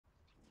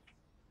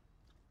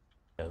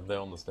Yeah, they're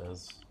on the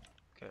stairs.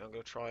 Okay, I'm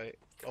gonna try a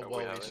Oh,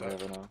 whirly wait,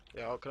 sack. now.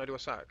 Yeah, can I do a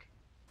sack?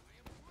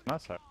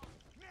 Nice hack.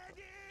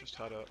 Just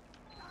had a.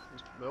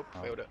 Nope,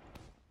 Oh. failed it.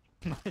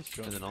 Nice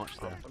shot. There's an arch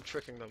there. I'm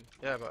tricking them.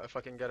 Yeah, but if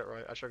I can get it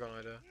right, actually I got an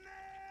idea.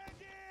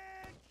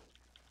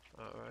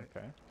 Alright.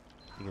 Okay.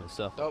 You're gonna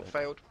surf. Nope, up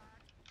failed.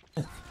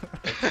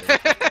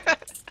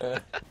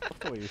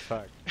 What you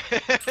fact?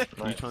 it.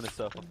 Are you trying to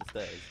surf up the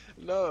stairs?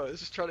 No, it's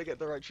just trying to get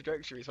the right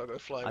trajectory so I go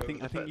flying I over think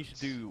the you should fence.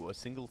 do a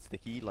single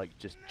sticky, like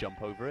just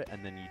jump over it,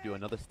 and then you do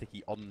another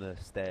sticky on the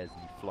stairs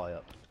and you fly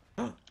up.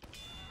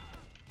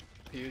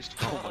 Used.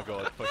 Oh my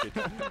god, fucking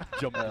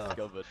jump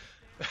discovered.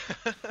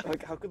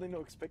 Like, how could they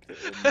not expect it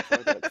when you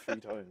tried like 3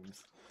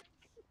 times?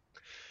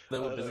 They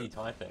were busy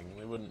typing.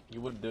 You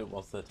wouldn't do it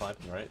whilst they're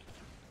typing, right?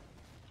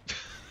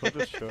 Put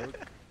the choke.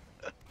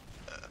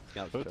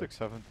 Scout Vertex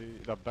choke.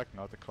 70. That back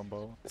not the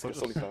combo. It's Put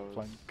got the solid powers.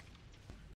 flank.